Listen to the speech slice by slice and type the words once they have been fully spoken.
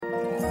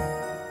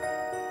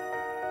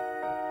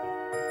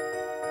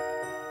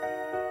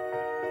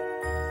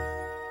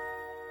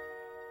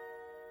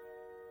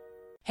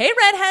Hey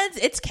redheads,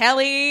 it's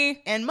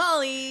Kelly. And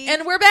Molly.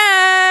 And we're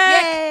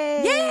back.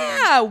 Yay.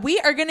 Yeah. We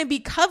are going to be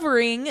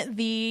covering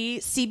the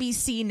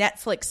CBC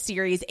Netflix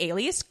series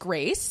Alias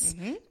Grace,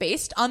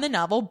 based on the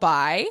novel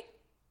by...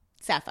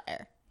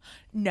 Sapphire.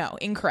 No,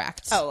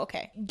 incorrect. Oh,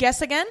 okay.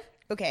 Guess again?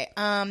 Okay,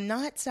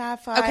 not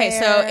Sapphire. Okay,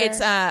 so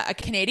it's a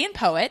Canadian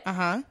poet.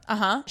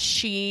 Uh-huh.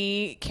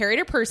 She carried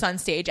her purse on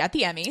stage at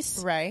the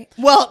Emmys. Right.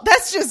 Well,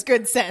 that's just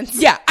good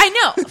sense. Yeah, I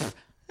know.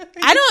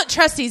 I don't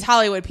trust these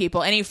Hollywood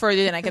people any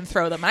further than I can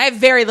throw them. I have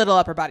very little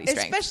upper body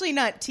strength. Especially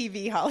not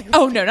TV Hollywood.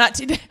 Oh, no, not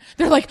today.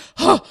 They're like,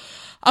 oh,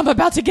 I'm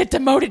about to get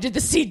demoted to the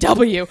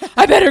CW.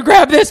 I better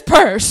grab this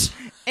purse.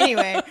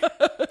 Anyway,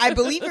 I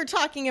believe you're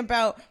talking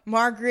about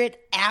Margaret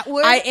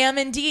Atwood. I am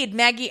indeed.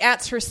 Maggie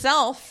Atz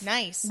herself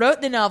Nice.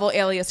 wrote the novel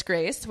Alias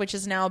Grace, which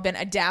has now been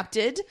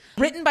adapted,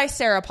 written by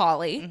Sarah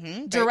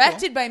Polley,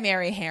 directed by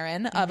Mary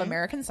Harron of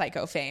American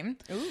Psycho fame,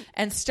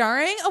 and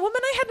starring a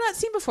woman I had not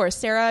seen before,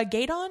 Sarah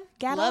Gadon.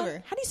 Love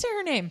her. How do you say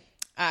her name?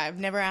 I've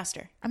never asked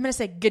her. I'm going to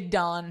say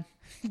Gadon.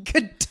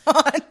 Good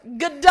dawn.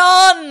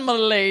 Gadon, my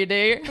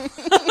lady.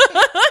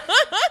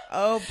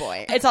 Oh,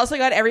 boy. It's also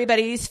got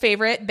everybody's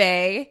favorite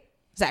bae,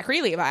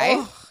 Zachary Levi.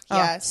 Oh,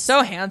 yes.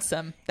 So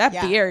handsome. That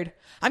Yeah. beard.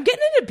 I'm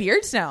getting into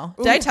beards now.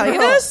 Did I Ooh, tell you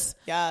girl. this?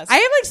 Yes. I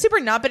have super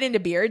not been into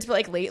beards,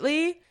 but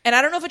lately, and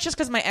I don't know if it's just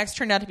because my ex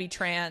turned out to be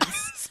trans,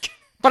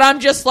 but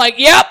I'm just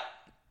yep,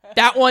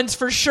 that one's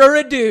for sure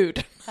a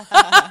dude.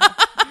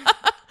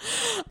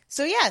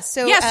 So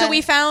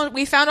we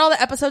found all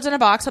the episodes in a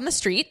box on the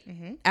street,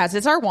 as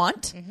is our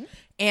want,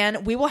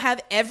 and we will have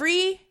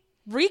every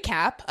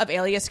recap of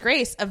Alias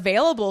Grace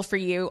available for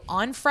you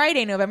on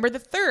Friday, November the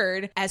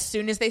 3rd, as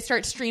soon as they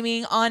start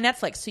streaming on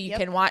Netflix. So you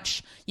can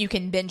watch, you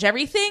can binge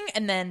everything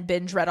and then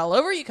binge Red All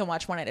Over. You can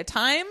watch one at a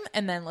time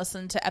and then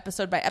listen to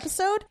episode by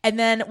episode. And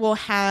then we'll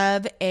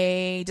have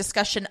a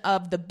discussion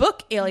of the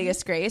book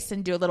Alias Grace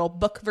and do a little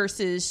book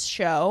versus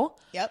show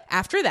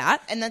after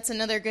that. And that's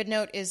another good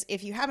note is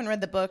if you haven't read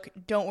the book,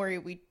 don't worry.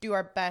 We do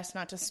our best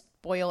not to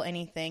spoil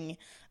anything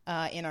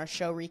in our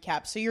show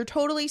recap. So you're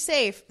totally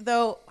safe.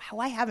 Though,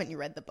 why haven't you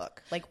read the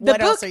book? What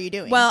else are you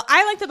doing? Well,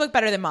 I like the book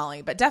better than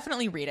Molly, but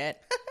definitely read it.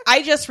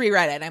 I just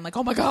reread it and I'm like,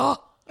 oh my God,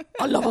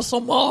 I love it so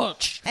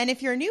much. And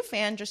if you're a new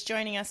fan just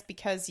joining us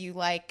because you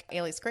like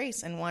Alias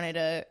Grace and wanted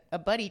a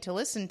buddy to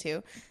listen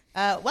to,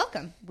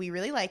 welcome. We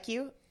really like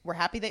you. We're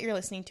happy that you're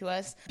listening to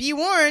us. Be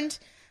warned,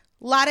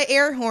 a lot of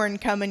air horn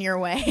coming your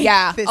way.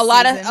 Yeah, this a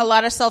lot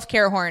season. of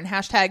self-care horn.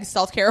 Hashtag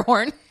self-care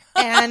horn.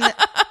 And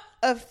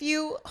a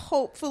few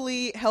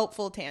hopefully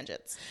helpful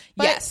tangents.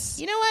 But yes.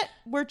 You know what?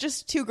 We're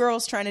just two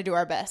girls trying to do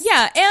our best.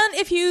 Yeah, and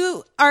if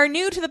you are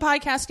new to the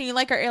podcast and you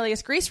like our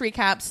Alias Grace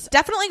recaps,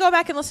 definitely go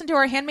back and listen to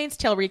our Handmaid's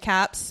Tale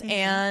recaps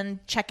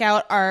and check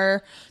out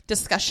our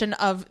discussion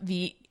of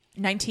the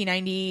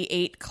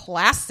 1998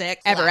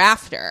 classic Ever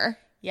After.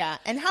 Yeah.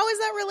 And how is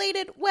that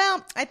related?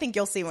 Well, I think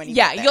you'll see when you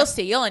get there. You'll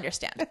see. You'll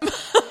understand.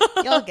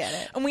 You'll get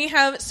it. And we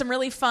have some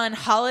really fun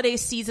holiday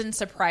season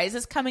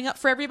surprises coming up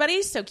for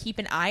everybody, so keep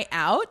an eye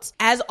out.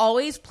 As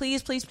always,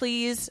 please, please,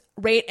 please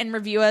rate and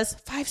review us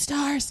 5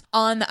 stars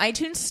on the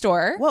iTunes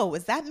store. Whoa,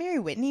 was that Mary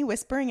Whitney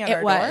whispering at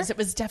our door? It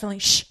was definitely,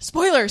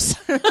 spoilers. Is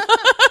that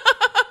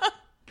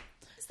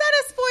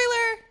a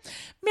spoiler?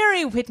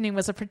 Mary Whitney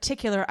was a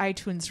particular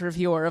iTunes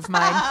reviewer of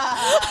mine.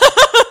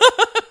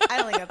 I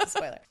don't think that's a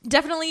spoiler.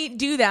 Definitely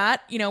do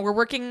that. You know, we're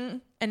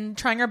working and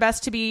trying our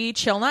best to be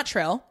chill, not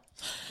trill.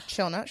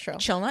 Chill, not shrill.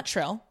 Chill, not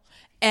trill.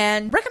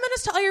 And recommend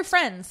us to all your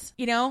friends.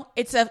 You know,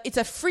 it's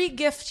a free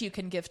gift you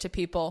can give to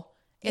people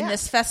in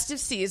this festive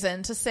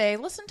season to say,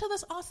 listen to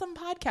this awesome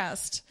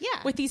podcast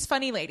with these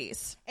funny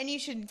ladies. And you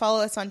should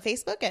follow us on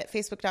Facebook at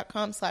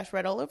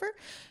facebook.com/readallover.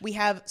 We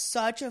have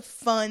such a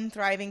fun,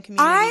 thriving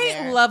community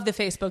there. I love the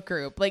Facebook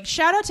group.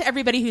 Shout out to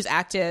everybody who's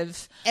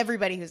active.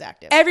 Everybody who's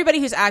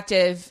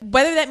active.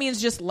 Whether that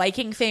means just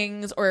liking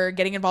things or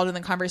getting involved in the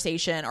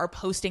conversation or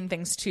posting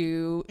things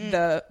to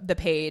the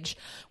page.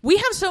 We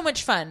have so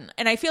much fun.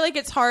 And I feel like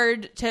it's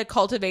hard to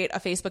cultivate a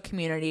Facebook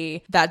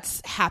community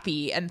that's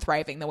happy and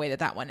thriving the way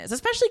that one is,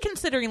 especially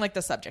considering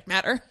the subject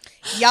matter.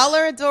 Y'all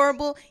are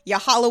adorable. Your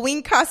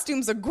Halloween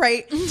costumes are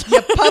great.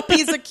 Your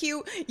puppies are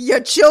cute. Your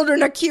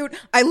children are cute.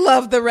 I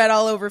love the Red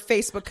All Over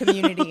Facebook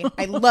community.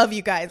 I love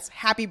you guys.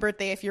 Happy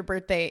birthday if your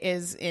birthday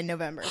is in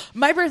November.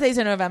 My birthday's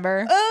in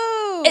November.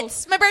 Oh,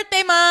 it's my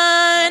birthday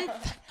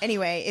month.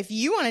 Anyway, if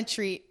you want to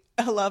treat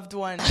a loved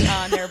one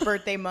on their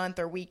birthday month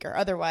or week or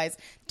otherwise,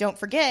 don't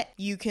forget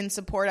you can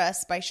support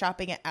us by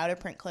shopping at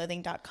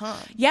outofprintclothing.com.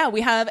 Yeah,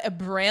 we have a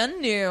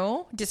brand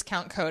new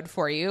discount code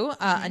for you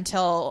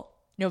until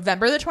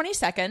November the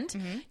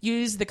 22nd.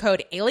 Use the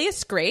code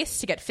Alias Grace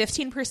to get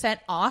 15%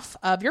 off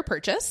of your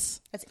purchase.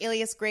 That's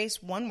Alias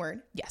Grace, one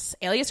word. Yes,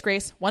 Alias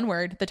Grace, one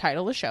word, the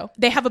title of the show.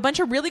 They have a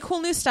bunch of really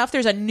cool new stuff.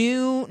 There's a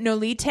new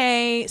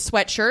Nolite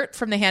sweatshirt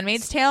from The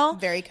Handmaid's Tale.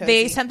 Very cozy.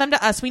 They sent them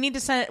to us. We need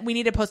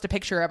to post a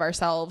picture of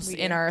ourselves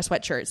in our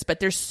sweatshirts, but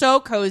they're so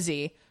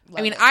cozy.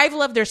 I mean, I've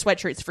loved their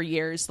sweatshirts for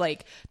years.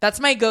 Like, that's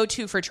my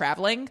go-to for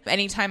traveling.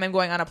 Anytime I'm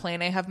going on a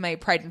plane, I have my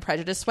Pride and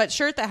Prejudice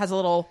sweatshirt that has a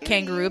little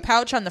kangaroo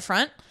pouch on the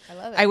front. I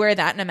love it. I wear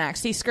that in a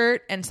maxi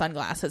skirt and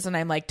sunglasses, and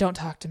I'm like, don't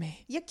talk to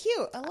me. You're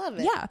cute. I love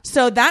it. Yeah.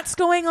 So that's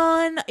going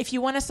on. If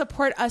you want to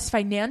support us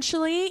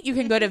financially, you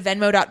can go to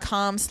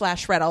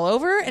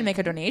venmo.com/readallover and make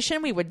a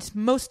donation. We would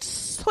most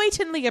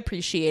certainly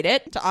appreciate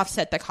it to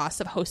offset the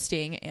cost of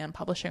hosting and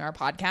publishing our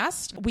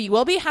podcast. We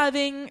will be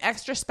having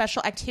extra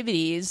special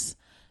activities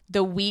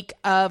the week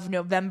of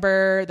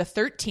November the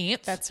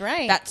 13th. That's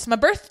right. That's my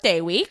birthday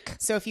week.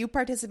 So if you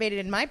participated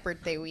in my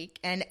birthday week,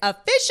 and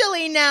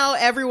officially now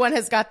everyone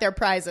has got their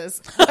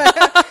prizes.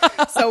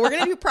 So we're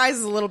going to do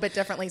prizes a little bit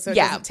differently so it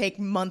doesn't take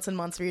months and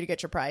months for you to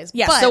get your prize.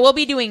 Yeah, so we'll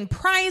be doing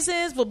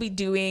prizes. We'll be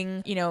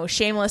doing,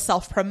 shameless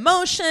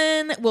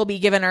self-promotion. We'll be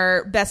giving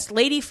our best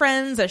lady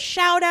friends a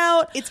shout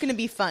out. It's going to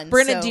be fun.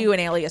 We're going to do an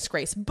Alias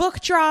Grace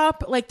book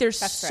drop. Like, there's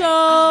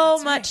so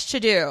much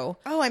to do.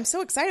 Oh, I'm so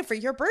excited for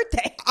your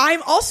birthday.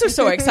 I'm also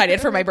so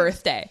excited for my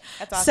birthday.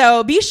 That's awesome.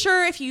 So be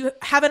sure, if you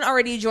haven't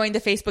already joined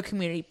the Facebook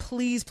community,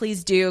 please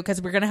do, because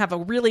we're going to have a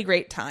really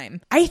great time.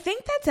 I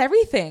think that's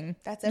everything.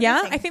 That's everything.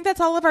 Yeah, I think that's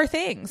all of our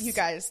things. You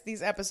guys,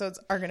 these episodes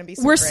are going to be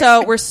We're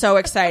so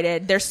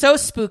excited. They're so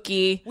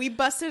spooky. We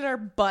busted our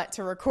butt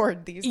to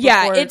record these.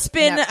 Yeah, it's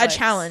been Netflix. a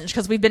challenge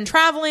because we've been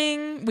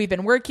traveling, we've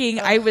been working.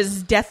 I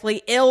was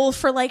deathly ill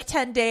for like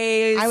 10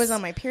 days. I was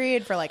on my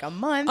period for like a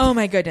month. Oh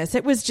my goodness.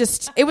 It was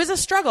a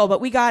struggle, but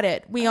we got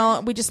it. We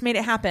just made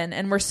it happen,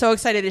 and we're so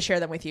excited to share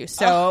them with you.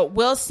 So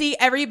we'll see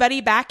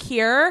everybody back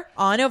here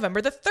on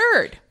November the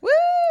 3rd. Woo!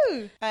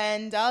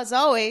 And as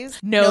always,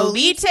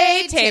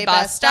 Nolite te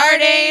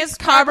bastardes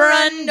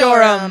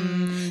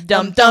carborundorum.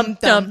 Dum dum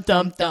dum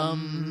dum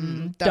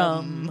dum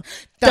dum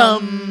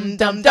dum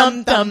dum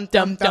dum dum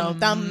dum dum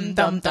dum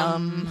dum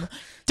dum.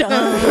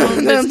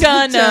 It's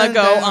gonna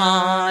go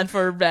on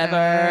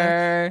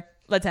forever.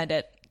 Let's end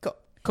it.